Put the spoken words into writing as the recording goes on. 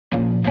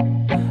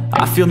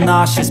I feel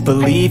nauseous,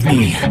 believe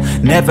me.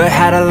 Never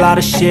had a lot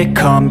of shit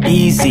come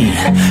easy.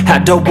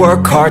 Had to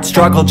work hard,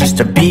 struggle just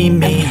to be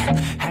me.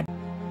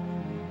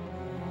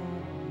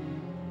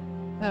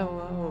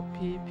 Hello,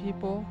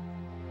 people.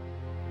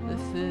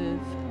 This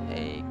is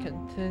a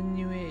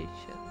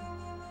continuation.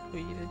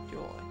 Please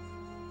enjoy.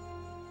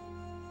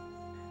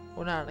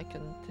 Well, not a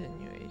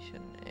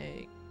continuation,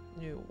 a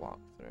new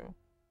walkthrough.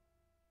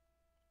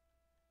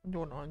 I'm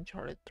doing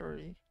Uncharted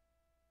 3.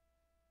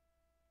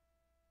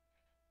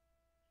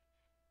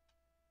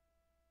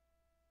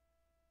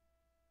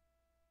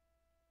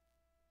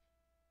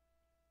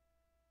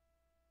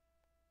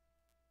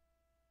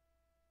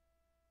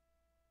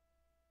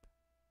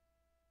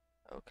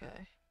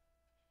 Okay.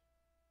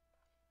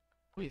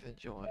 Please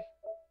enjoy.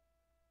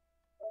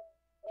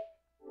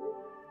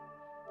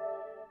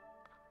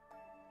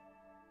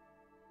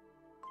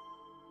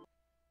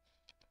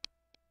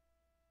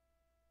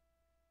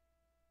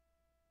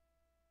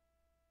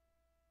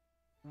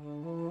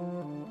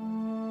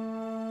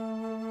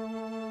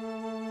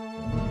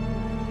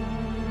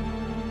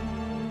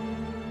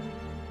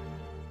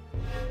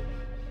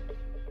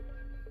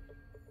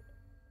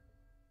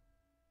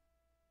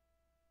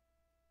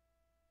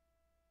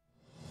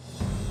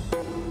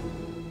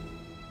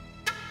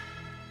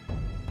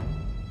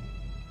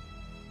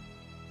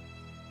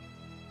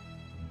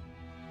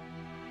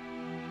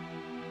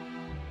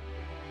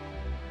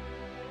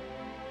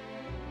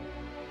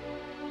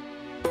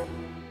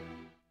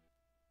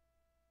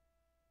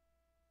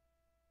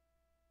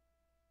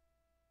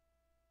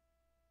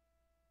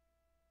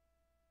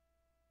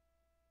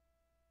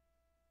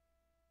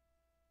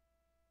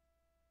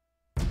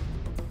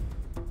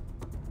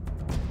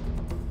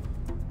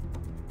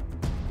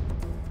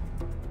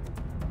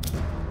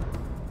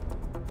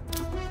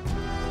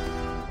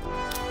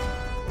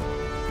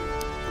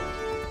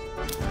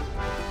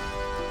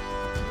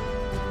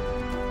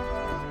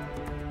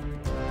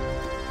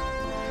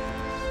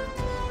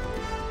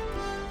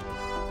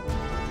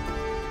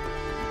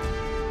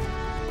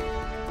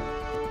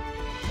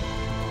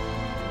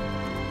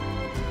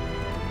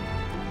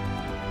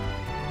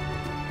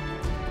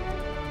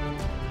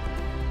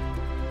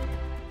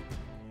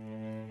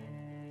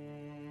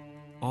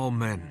 All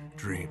men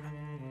dream,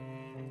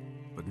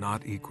 but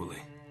not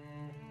equally.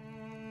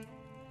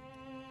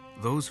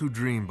 Those who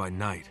dream by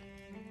night,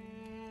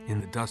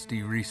 in the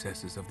dusty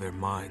recesses of their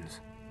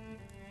minds,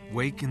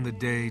 wake in the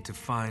day to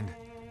find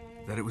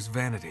that it was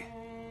vanity.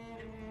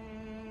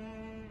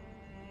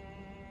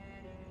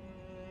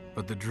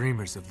 But the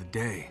dreamers of the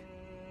day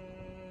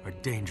are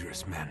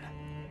dangerous men,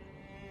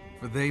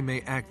 for they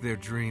may act their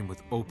dream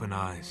with open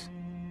eyes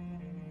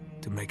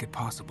to make it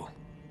possible.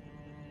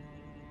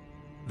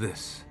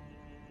 This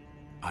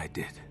I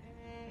did.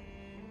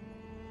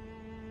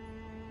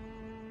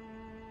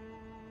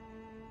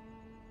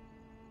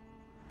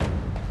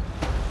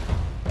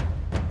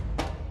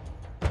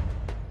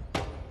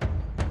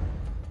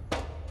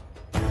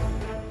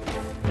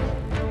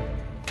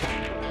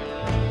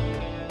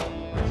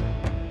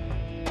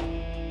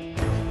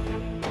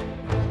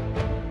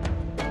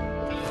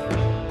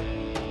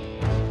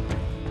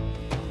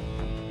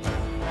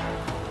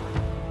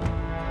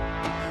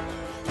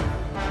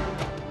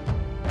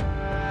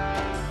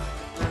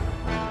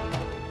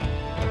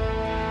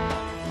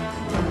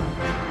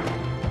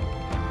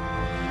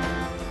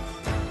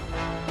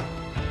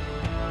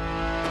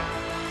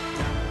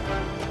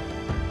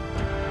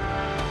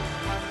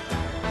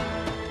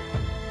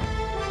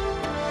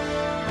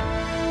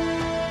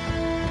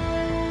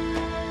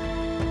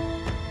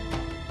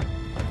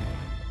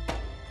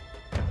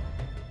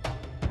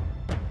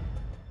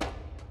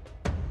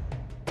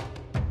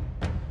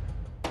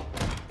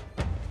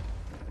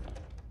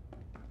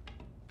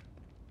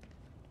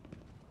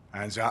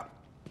 Hands up.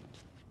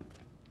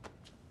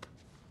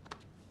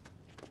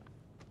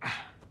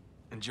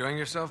 Enjoying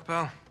yourself,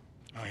 pal?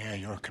 Oh yeah,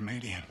 you're a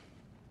comedian.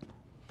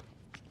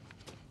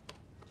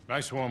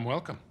 Nice warm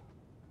welcome.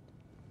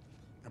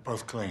 They're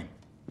both clean.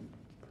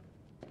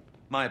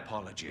 My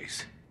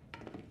apologies.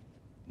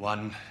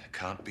 One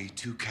can't be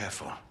too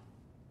careful.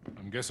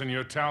 I'm guessing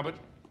you're Talbot?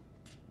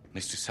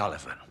 Mr.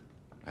 Sullivan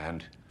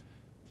and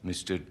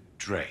Mr.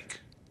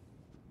 Drake.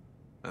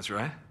 That's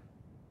right.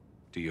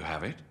 Do you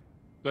have it?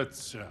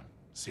 Let's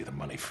see the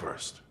money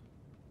first.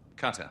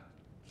 Cutter.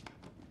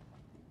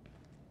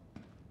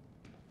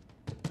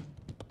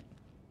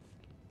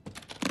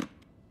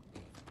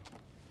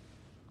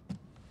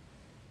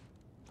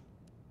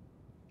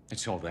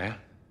 It's all there.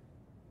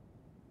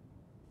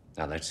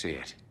 Now let's see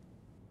it.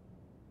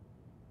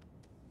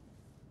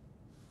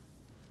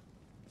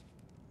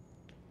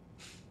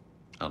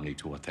 I'll need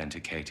to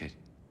authenticate it.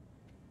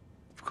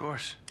 Of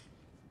course.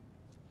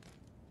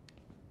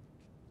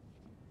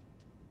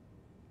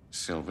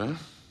 Silver,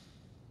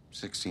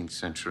 16th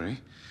century,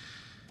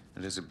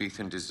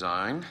 Elizabethan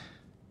design,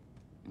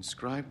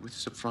 inscribed with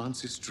Sir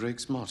Francis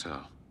Drake's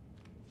motto.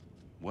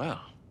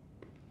 Well,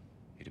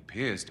 it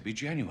appears to be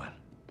genuine.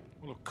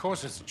 Well, of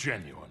course it's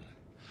genuine.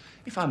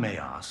 If I may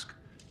ask,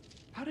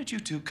 how did you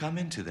two come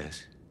into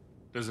this?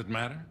 Does it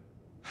matter?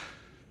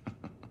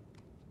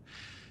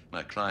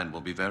 My client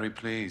will be very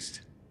pleased.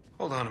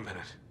 Hold on a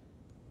minute.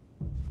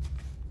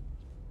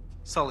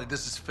 Sully,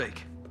 this is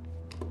fake.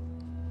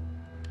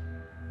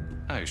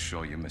 I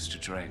assure you,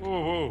 Mr. Drake. Whoa,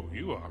 whoa,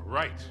 you are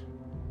right.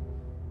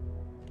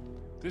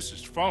 This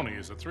is phony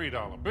as a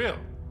 $3 bill.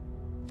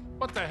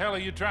 What the hell are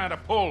you trying to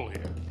pull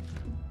here?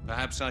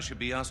 Perhaps I should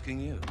be asking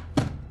you.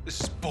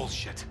 This is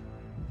bullshit.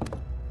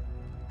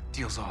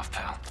 Deal's off,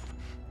 pal.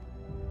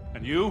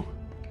 And you?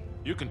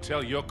 You can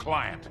tell your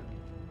client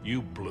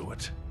you blew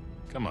it.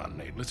 Come on,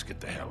 Nate, let's get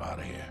the hell out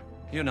of here.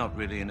 You're not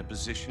really in a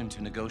position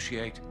to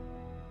negotiate.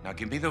 Now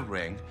give me the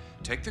ring,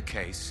 take the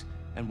case,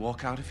 and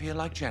walk out of here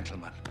like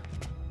gentlemen.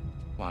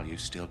 While you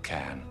still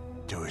can.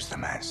 Do as the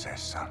man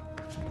says, son.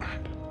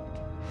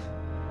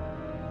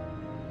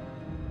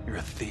 You're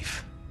a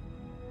thief.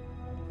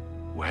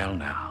 Well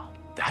now,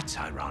 that's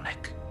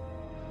ironic.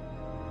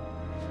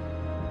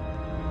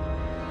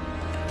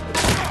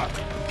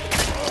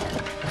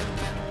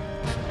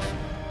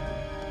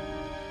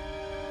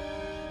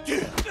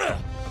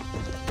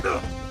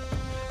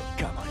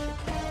 Come on.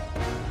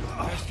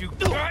 Best you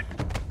got.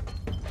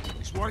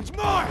 This one's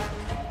mine.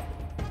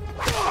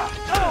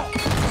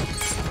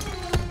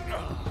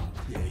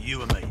 Yeah,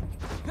 you and me.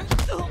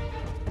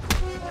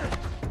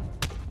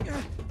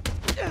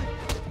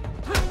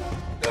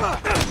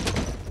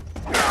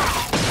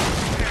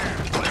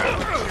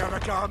 Never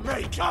got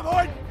me, come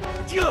on!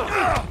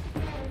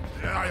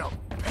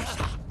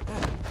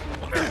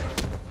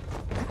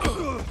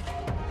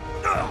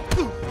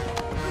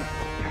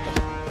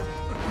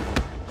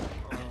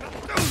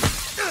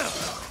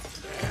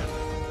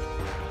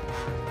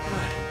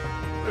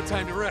 No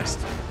time to rest.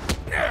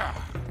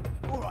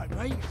 All right,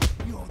 mate,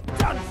 you're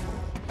done for.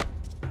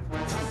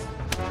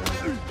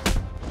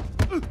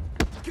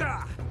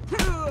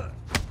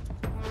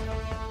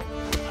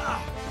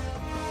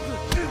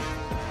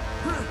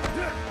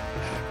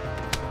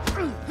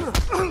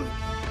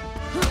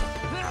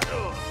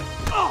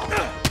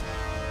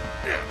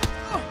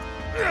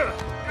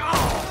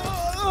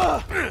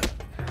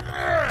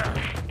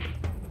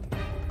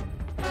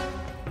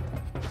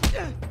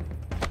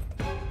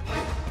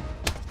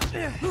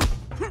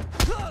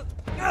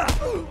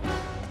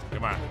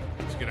 Come on,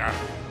 let's get out of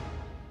here.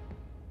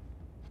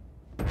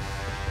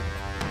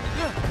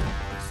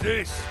 What's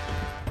this?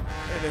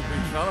 Hey there,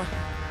 big fella.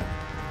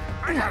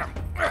 I got him!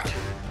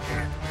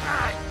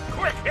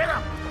 Quick, hit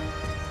him!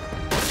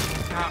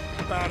 Not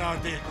a bad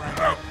idea,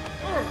 Grandpa.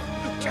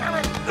 Damn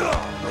it!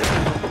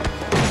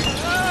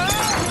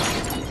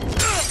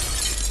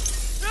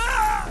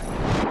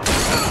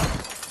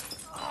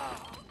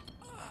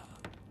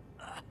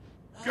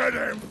 Get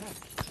him!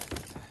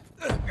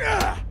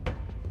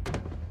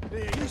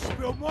 Here, you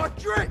spilled my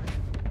drink!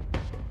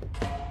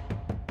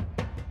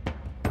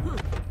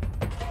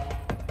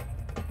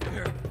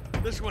 Here,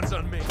 this one's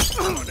on me.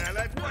 Come on now,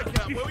 let's wake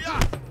up, will ya?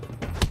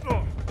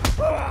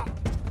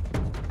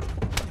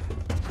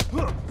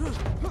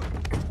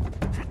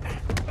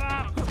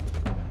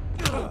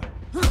 Get him,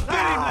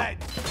 lad!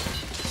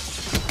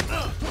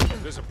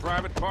 Is this a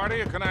private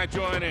party, or can I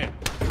join in?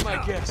 You're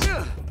my guest.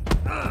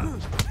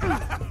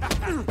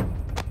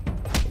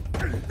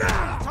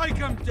 Take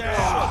him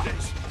down!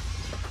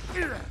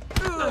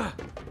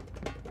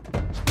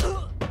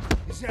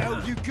 Is that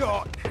all you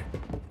got?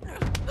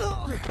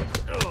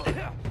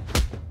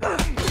 What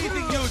do you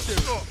think you'll do?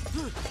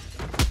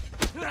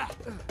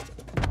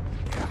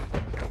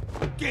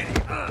 Get him!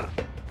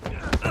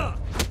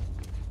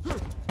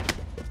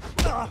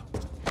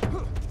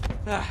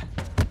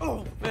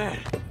 Oh, man.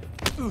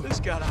 This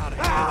got out of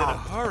hand in a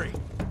hurry.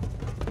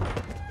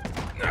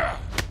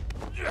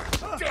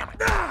 Damn it!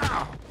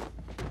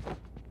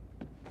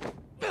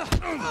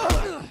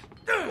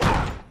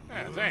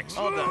 Yeah, thanks.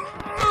 All done.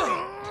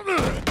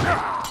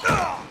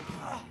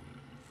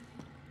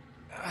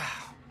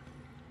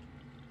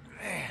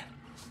 Man,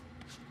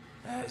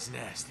 that is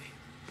nasty.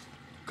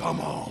 Come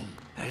on.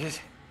 Now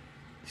just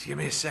give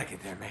me a second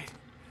there, mate.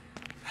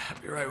 I'll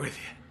be right with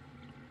you.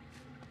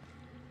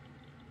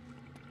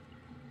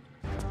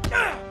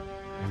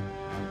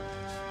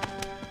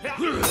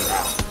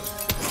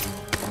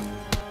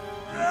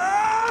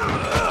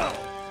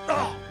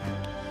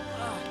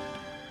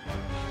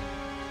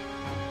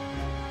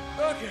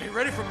 Okay,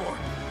 ready for more.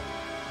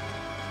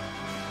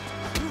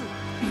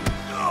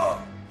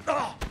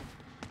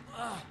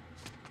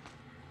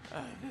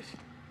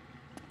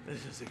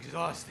 This is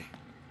exhausting.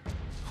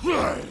 You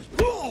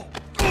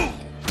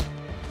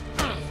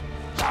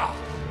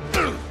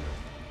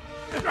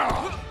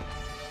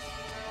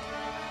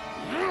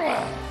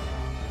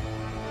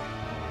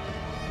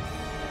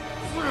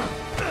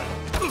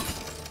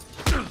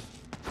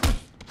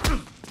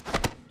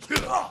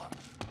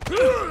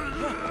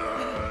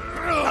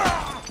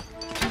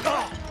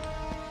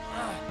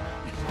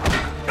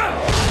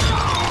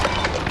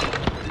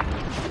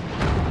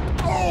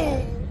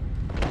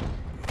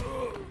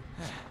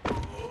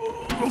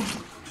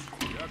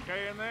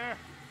okay in there?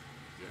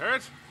 You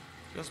hurt?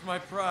 Just my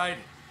pride.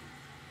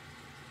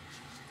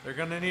 They're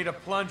gonna need a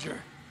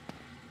plunger.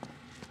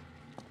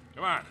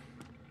 Come on.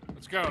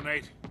 Let's go,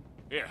 Nate.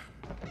 Here,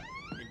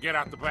 get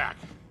out the back.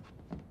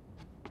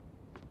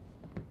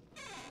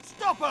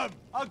 Stop him!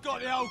 I've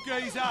got the old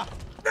geezer!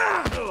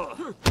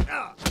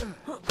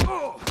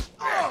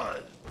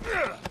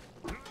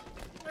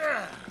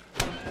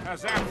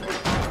 How's that?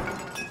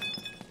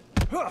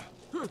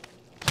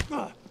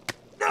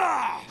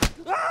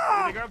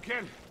 Ready to go,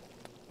 kid?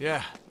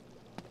 Yeah.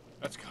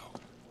 Let's go.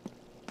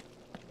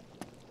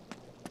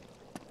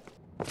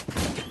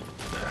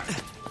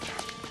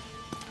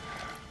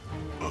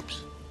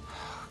 Oops.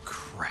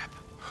 Crap.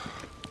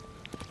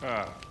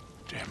 Oh,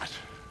 damn it.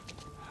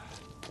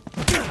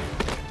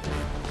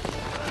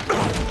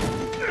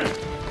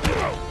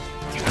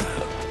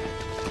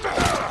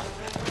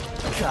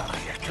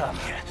 Come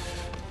here.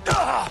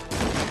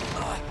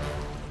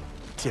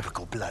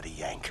 Typical bloody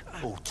Yank.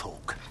 All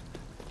talk.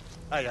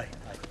 Hey.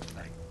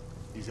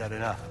 He's had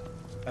enough,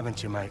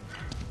 haven't you, mate?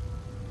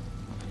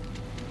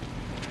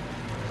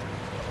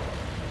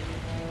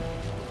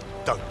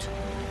 Don't.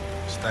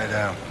 Stay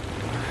down.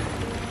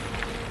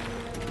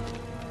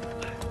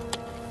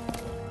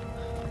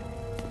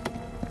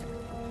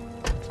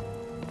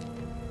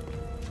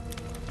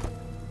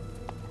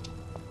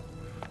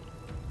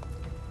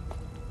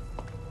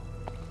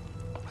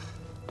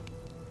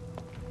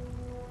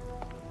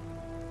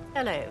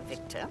 Hello,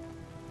 Victor.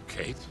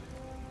 Kate?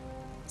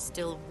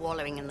 Still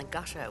wallowing in the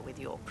gutter with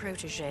your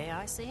protege,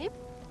 I see.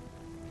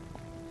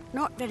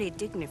 Not very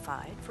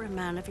dignified for a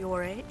man of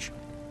your age.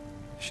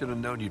 Should have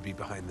known you'd be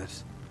behind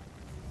this.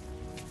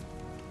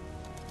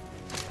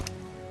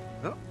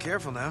 Oh,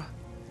 careful now.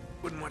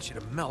 Wouldn't want you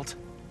to melt.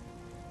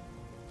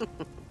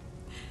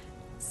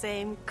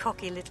 Same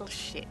cocky little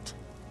shit.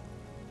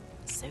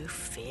 So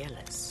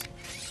fearless.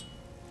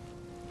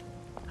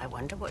 I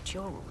wonder what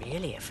you're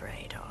really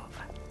afraid of.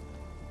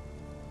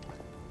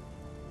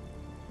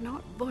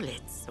 Not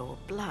bullets or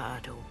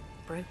blood or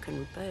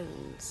broken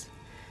bones.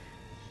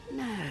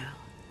 No.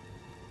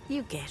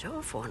 You get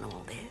off on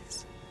all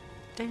this,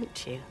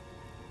 don't you?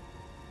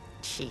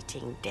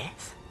 Cheating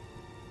death.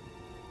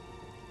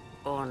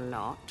 Or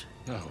not.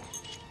 No.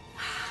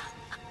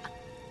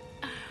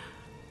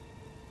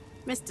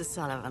 Mr.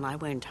 Sullivan, I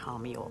won't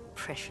harm your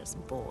precious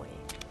boy.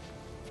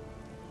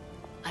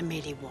 I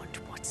merely want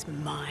what's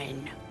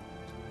mine.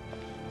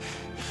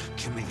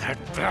 Give me that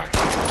back.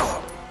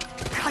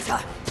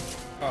 Cutter!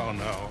 Oh,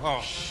 no.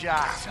 Oh.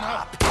 Shut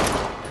up!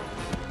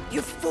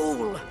 You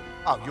fool!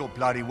 Oh, you're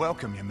bloody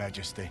welcome, Your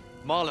Majesty.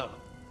 Marlowe,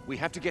 we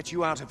have to get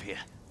you out of here.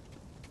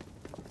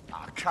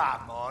 Oh,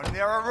 come on.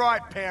 They're a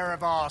right pair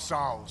of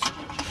arseholes.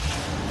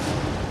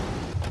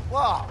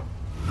 What?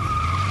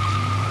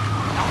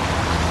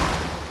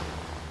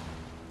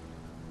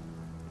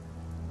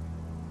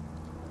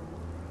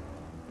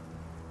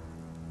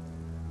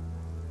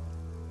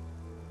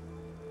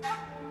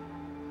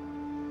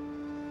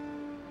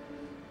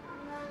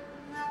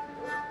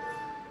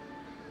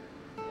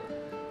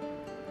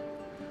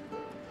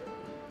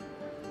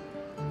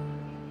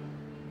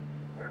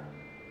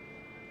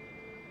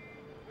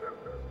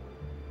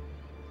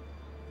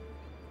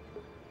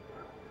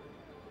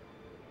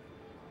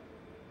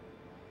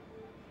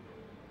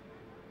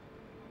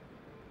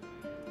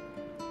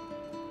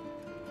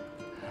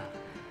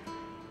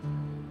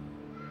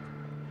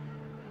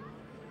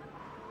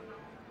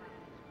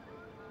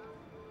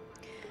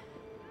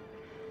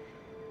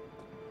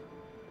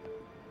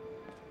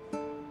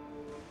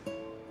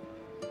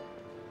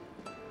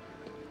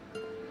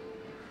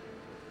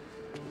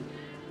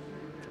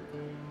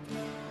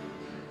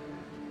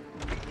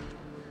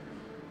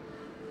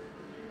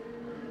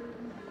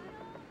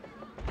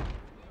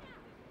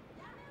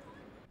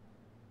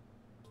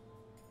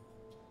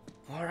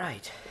 All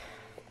right.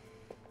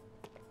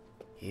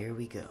 Here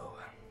we go.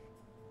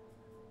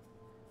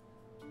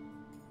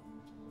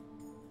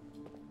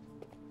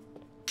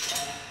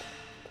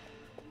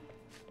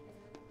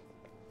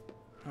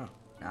 Huh,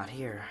 not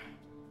here.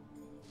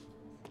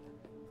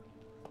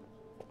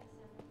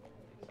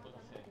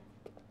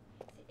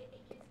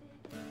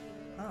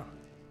 Oh.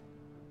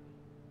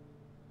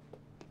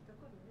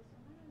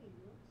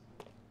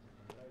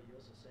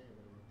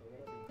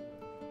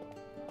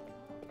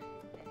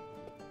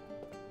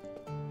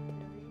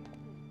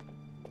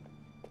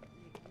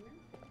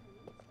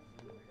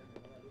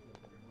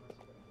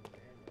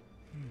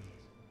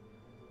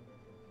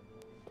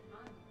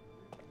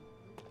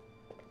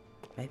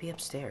 Maybe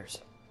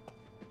upstairs.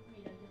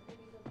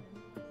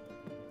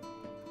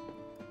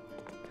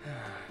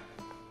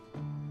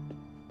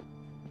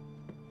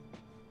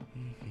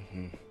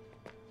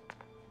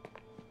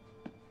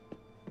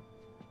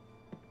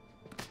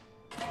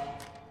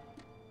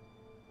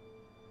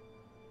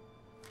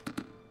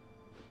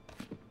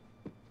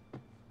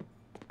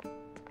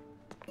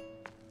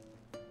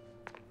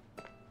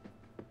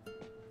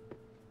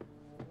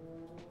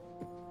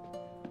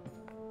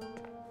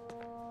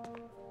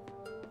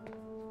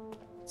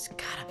 It's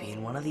gotta be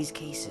in one of these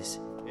cases.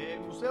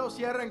 Museo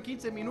cierra en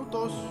 15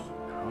 minutos.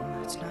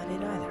 No, that's not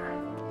it either.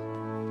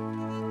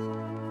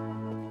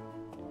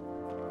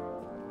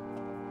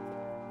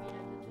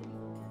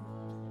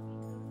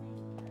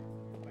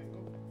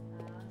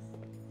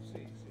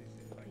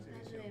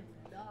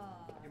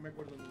 me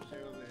acuerdo del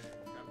museo de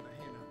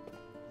Cartagena.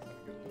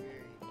 Yo estuve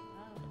ahí.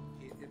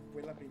 Y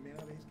fue la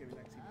primera vez que vi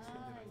la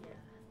exhibición de la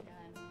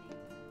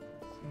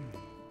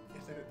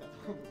ese retrato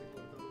como se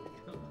cortó.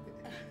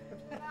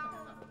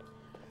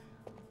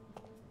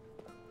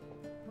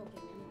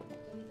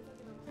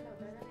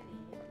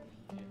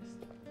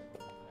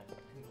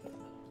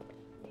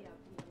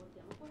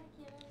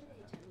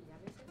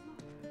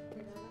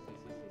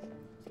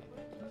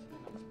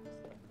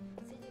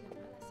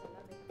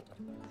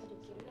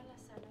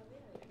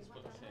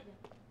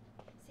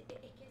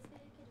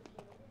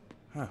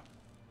 Huh.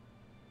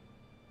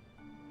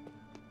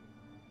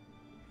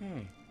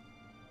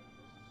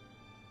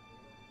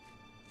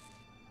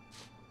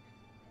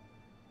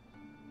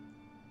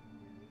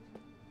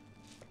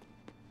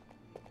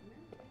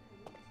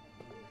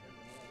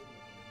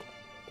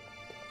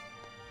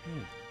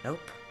 Nope.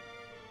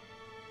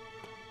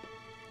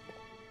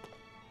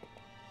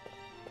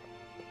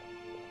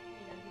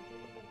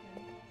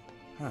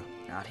 Huh,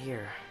 not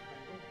here.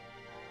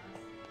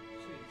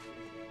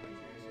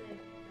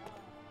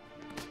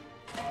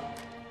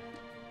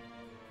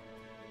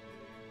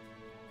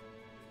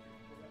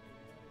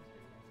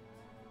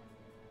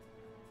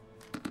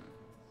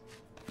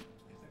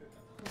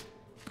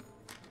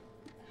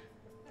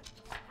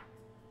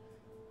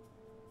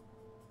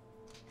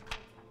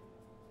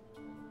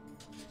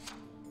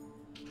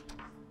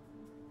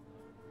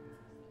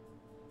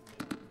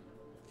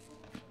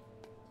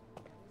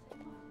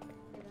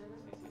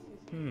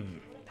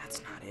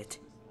 That's not it.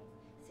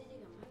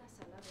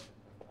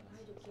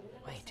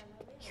 Wait,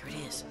 here it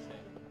is.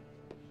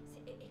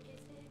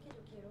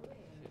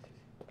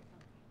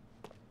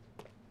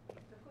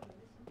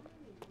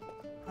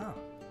 Oh,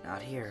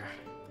 not here.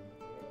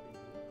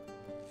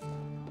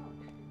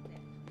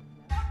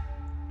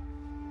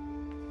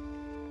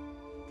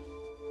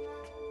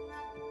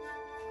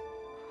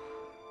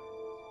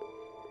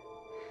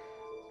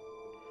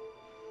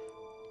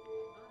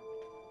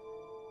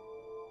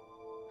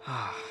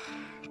 Ah,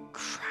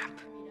 crap.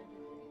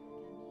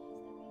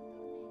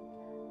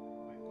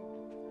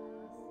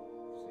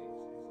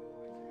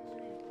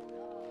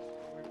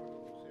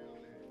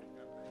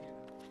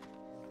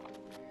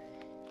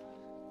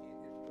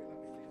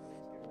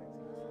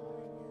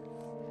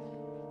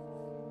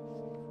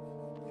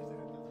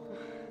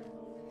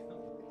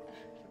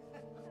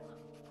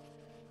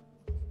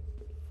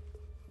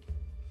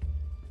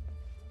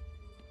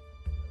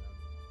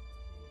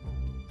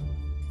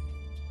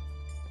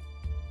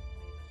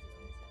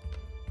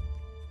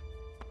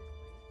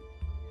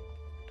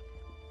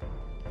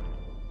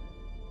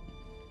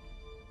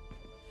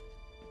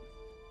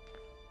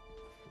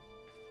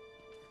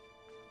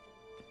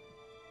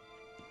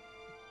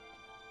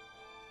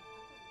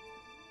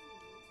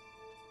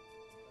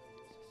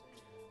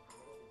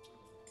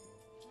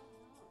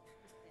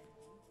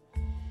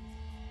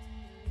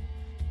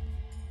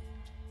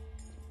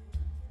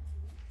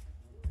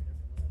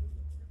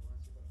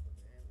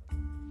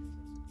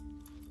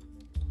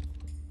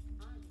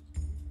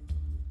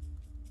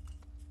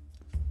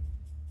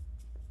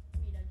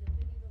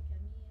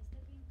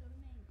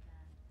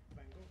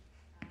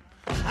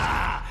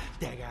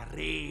 ¡Te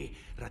agarré,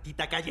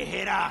 ratita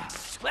callejera!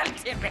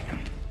 ¡Suélteme!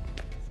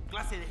 Su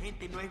clase de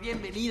gente no es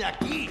bienvenida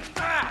aquí.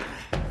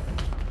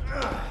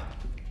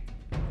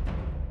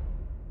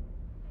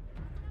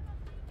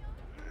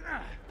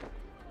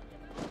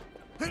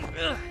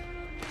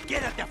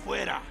 ¡Quédate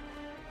afuera!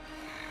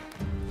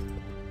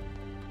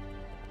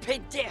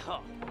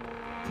 Pendejo!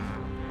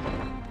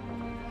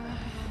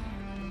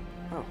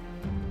 Oh,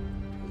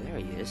 there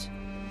he is.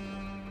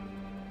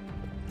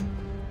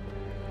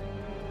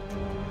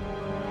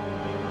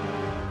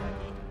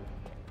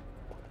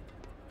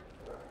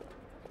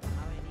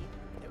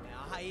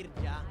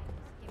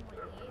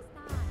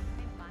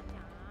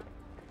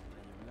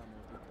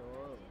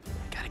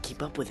 Gotta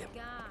keep up with him.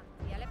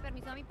 Dale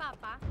permiso a mi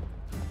papá.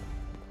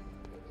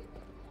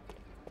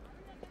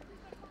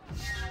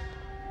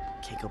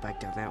 Can't go back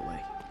down that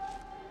way.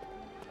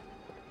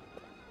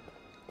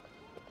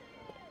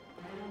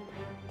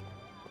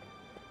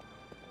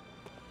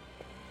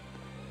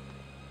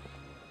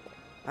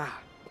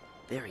 Ah,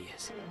 there he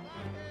is.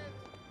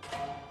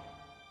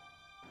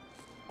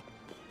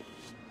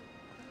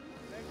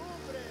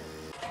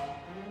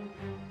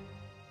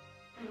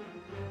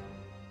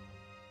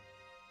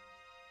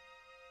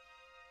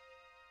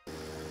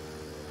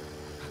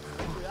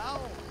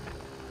 Cuidado,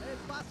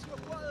 espacio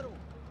cuadro.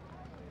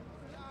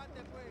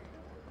 Fíjate pues.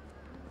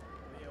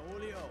 Oye,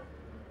 Julio.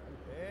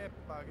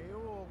 Epa, ¿qué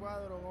hubo,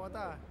 cuadro? ¿Cómo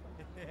estás?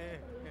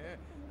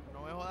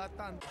 No me jodas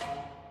tanto.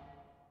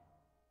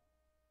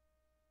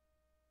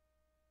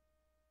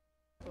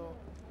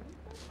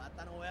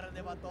 Plátano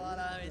verde para toda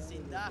la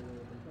vecindad.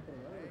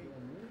 Hey,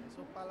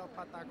 eso es para los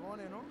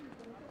patacones, ¿no?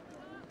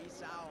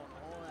 Pisao, no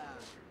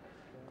jodas.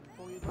 Un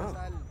poquito de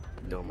sal.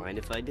 Don't mind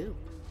if I do.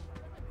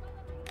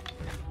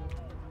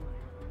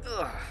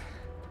 Ugh.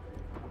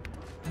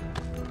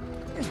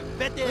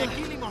 ¡Vete de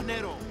aquí,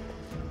 limosnero!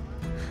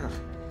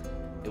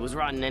 It was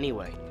rotten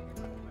anyway.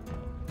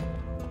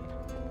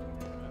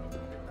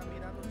 Está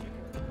mirando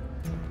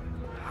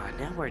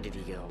Now where did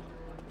he go?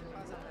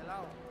 Pasa,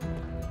 pelao.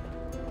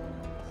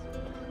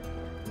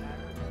 La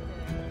ruta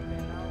de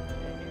pelao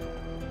viajero.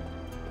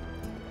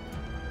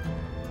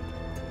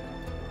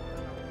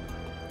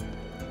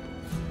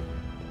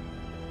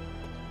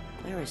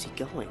 Where is he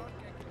going?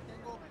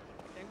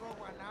 Tengo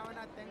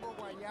guanábana, tengo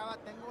guayaba,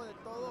 tengo de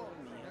todo.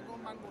 Tengo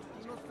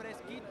mangostinos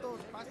fresquitos.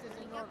 Pase,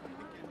 señor.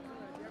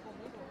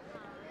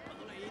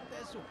 ¿Cuándo leíste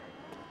eso?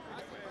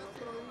 Pase, el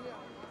otro día.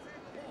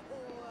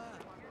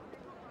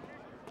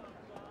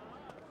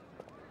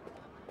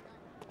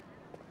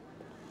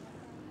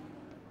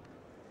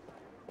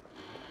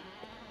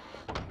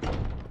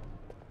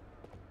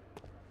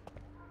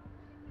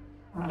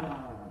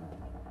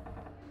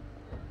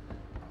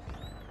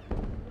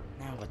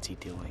 Now what's he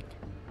doing?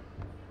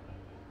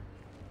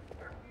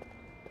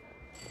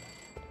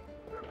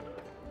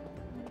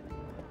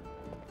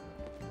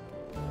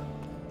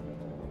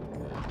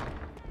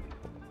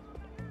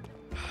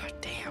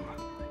 Damn.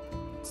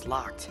 It's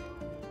locked.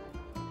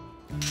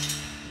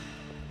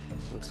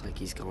 Looks like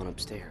he's going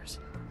upstairs.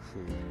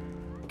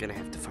 Gonna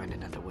have to find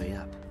another way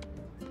up.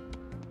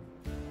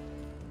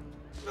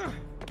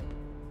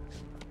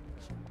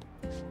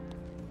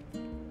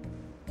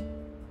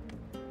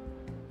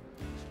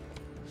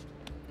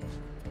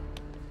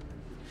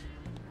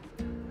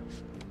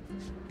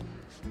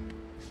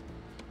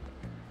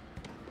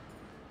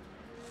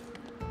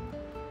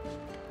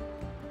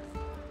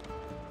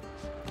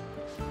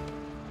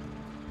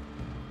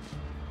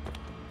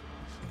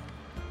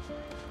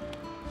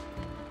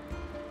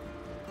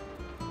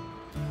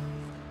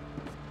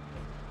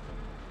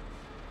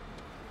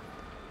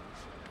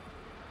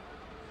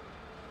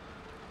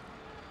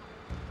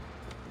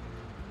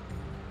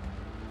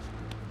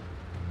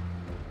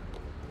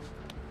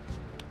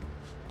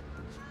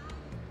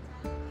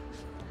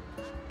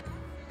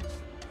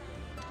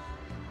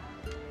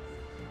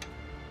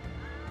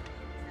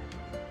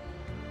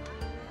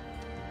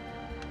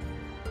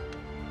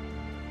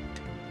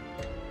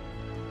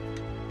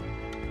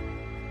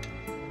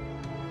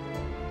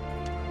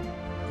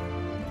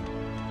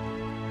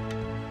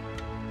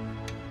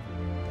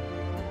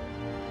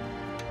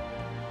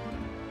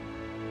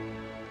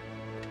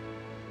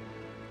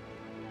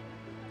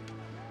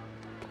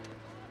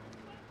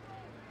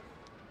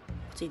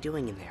 What's he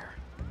doing in there?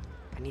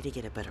 I need to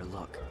get a better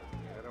look.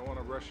 I don't want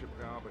to rush you,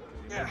 pal, but can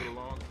you move it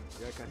along?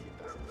 Ya casi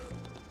estás.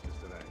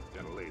 Just that I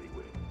got a lady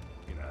waiting.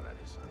 You know how that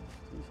is.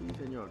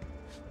 Sí, señor.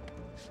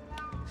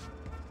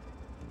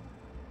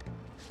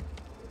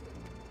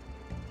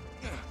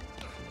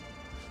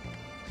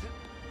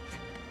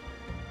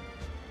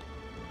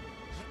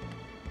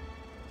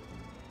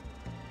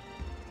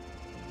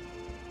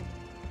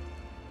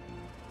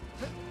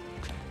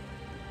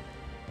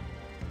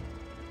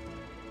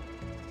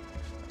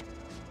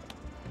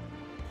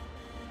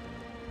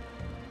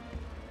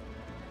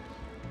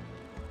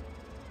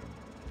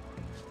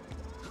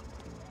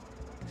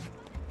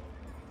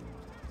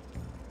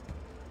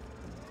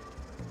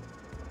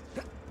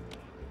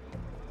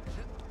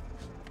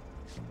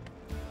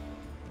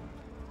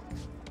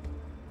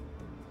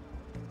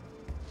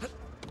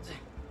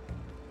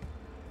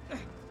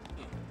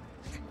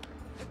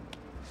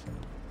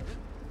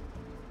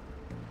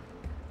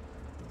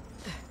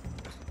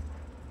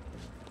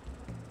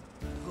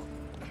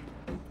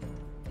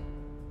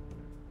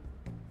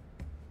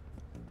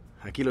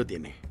 Aquí lo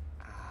tiene.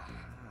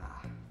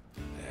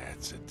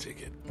 That's a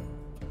ticket.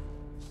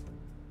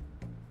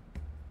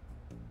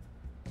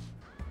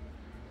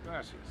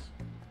 Gracias.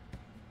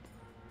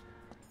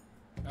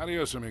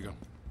 Adios, amigo.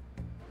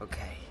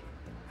 Okay,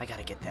 I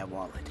gotta get that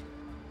wallet.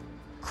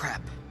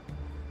 Crap.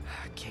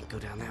 I can't go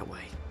down that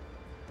way.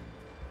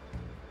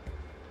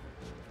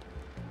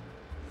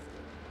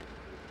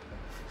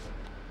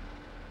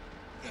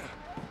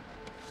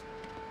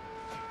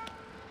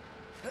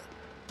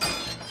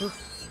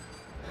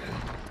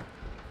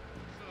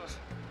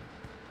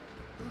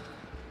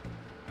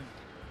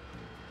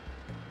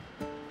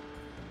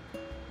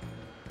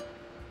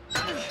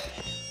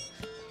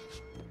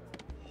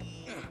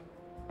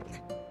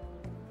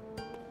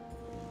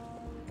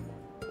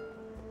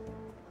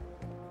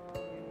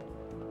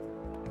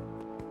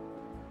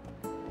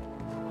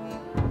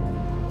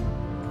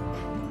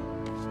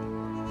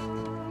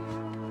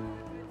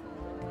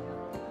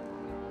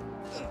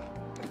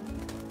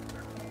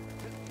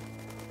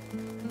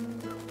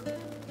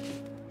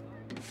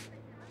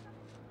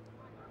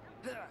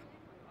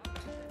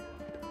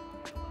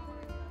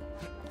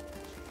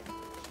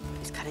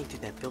 He's cutting through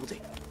that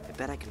building. I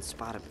bet I can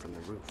spot him from the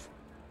roof.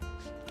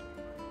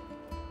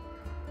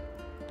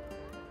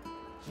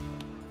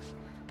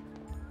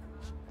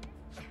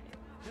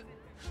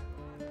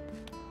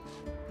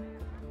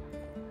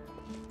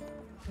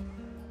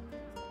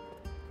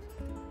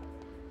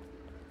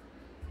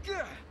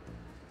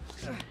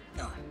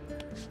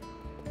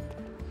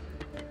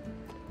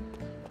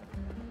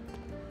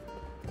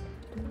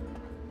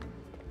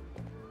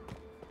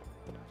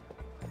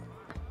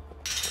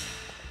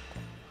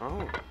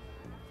 Oh,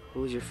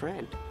 who's your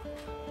friend?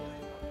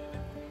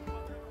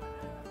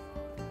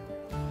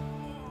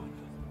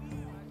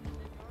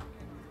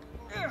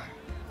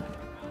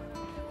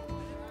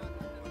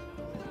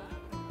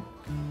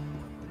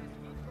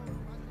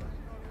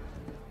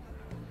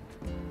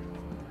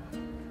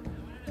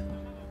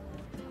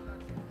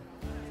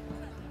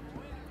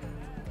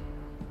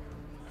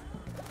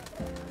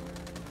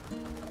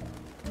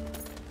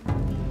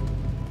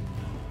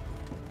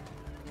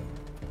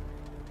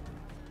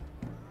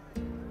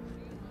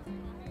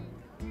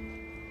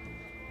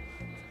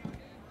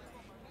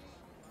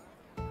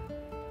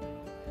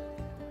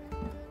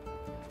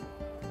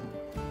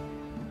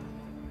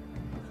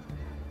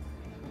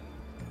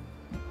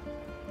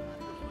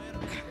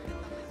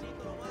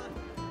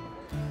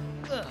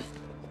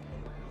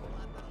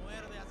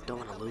 Don't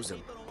want to lose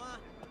him.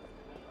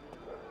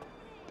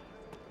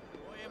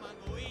 Oye,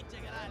 mango, biche,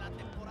 que era de la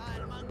temporada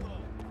del mango.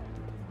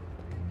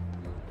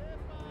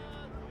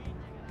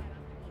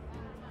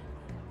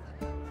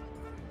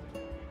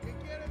 ¿Qué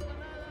quieres,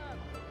 empanada?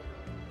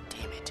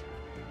 Damn it.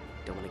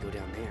 Don't want to go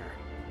down there.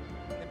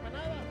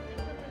 Empanada,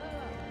 ¿quieres empanada?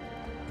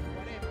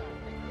 40,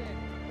 ¿qué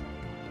quieres?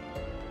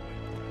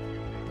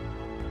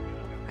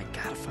 I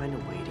gotta find a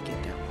way to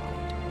get that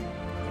wallet.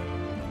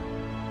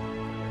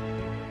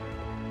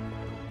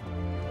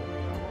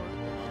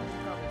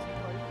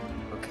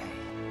 Okay,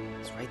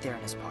 it's right there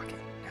in his pocket.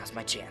 Now's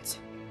my chance.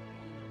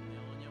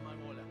 Doña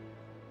Margola.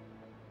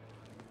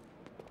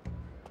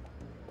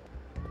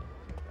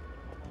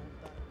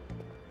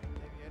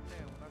 Este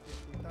viernes una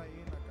fiestita ahí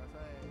en la casa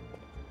de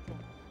Chucho.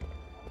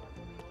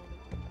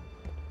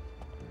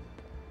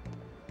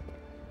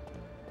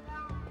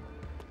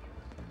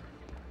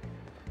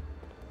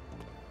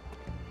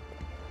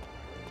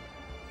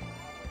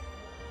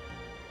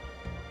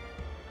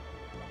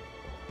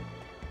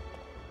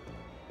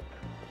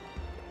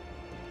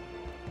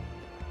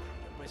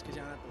 Después que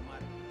se van a tomar.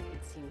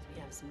 It seems we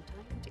have some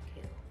time to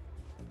kill.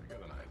 I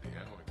got an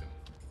idea. We can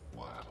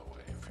while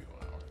away a few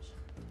hours.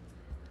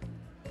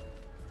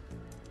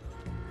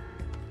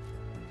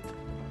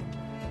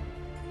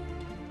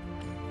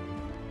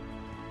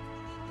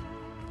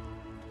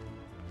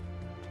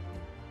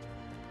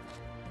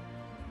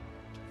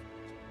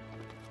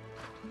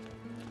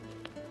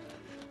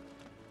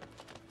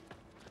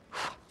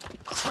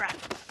 Crap!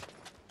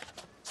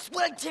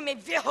 Suélteme,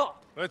 viejo!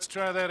 Let's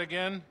try that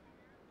again.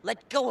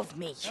 Let go of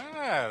me.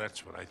 Ah,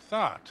 that's what I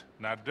thought.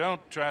 Now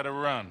don't try to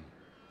run.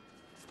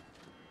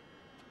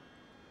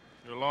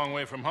 You're a long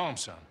way from home,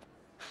 son.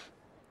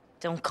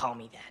 Don't call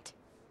me that.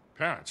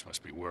 Parents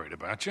must be worried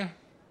about you.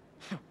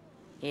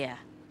 Yeah,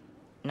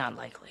 not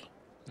likely.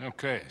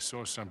 Okay,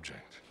 sore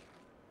subject.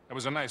 That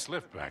was a nice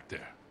lift back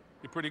there.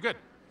 You're pretty good.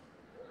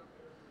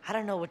 I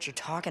don't know what you're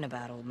talking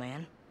about, old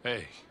man.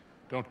 Hey,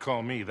 don't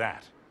call me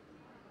that.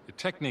 Your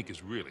technique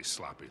is really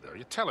sloppy, though.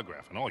 You're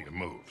telegraphing all your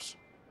moves.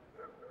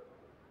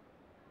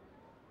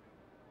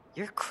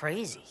 You're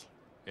crazy.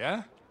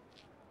 Yeah?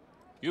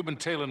 You've been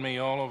tailing me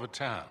all over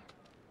town.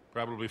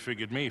 Probably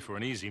figured me for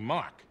an easy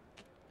mark.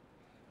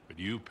 But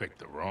you picked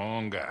the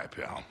wrong guy,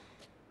 pal.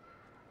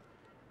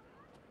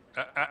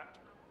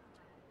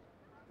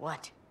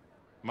 What?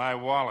 My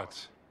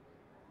wallet.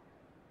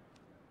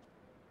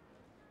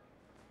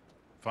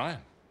 Fine.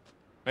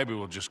 Maybe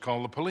we'll just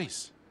call the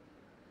police.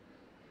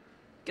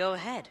 Go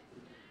ahead.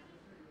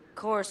 Of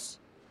course,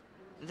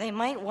 they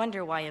might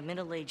wonder why a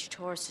middle-aged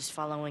tourist is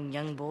following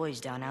young boys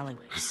down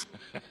alleyways.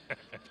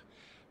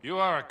 You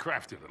are a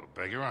crafty little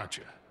beggar, aren't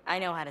you? I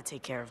know how to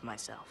take care of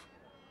myself.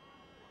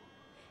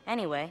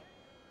 Anyway,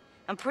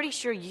 I'm pretty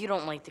sure you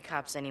don't like the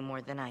cops any more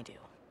than I do.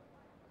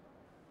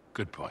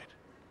 Good point.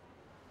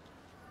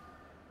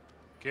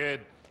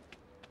 Kid.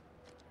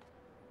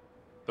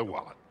 The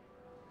wallet.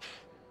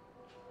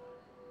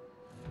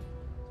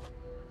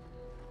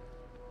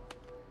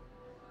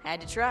 Had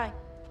to try.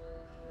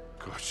 Of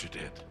course you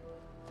did.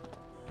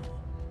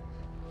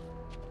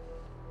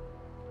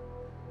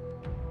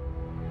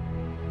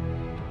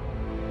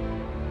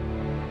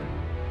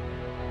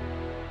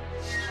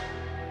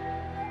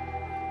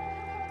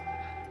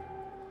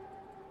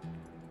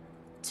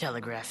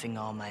 Telegraphing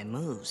all my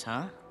moves,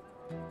 huh?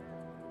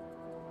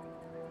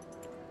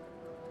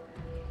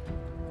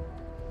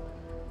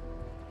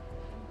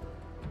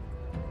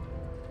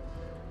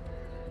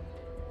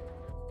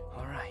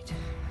 All right.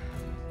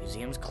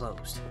 Museum's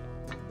closed.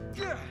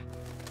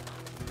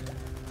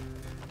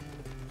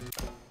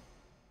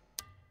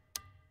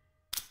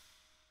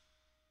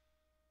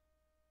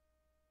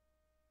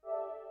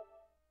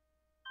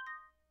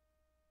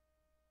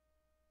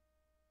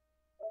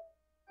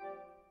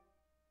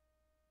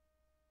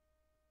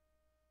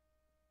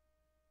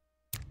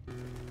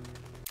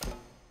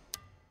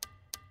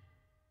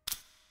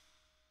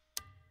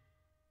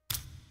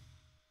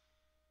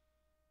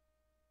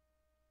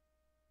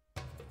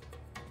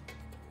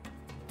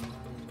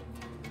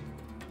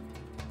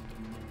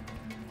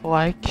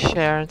 Like,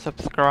 share, and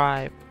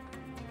subscribe.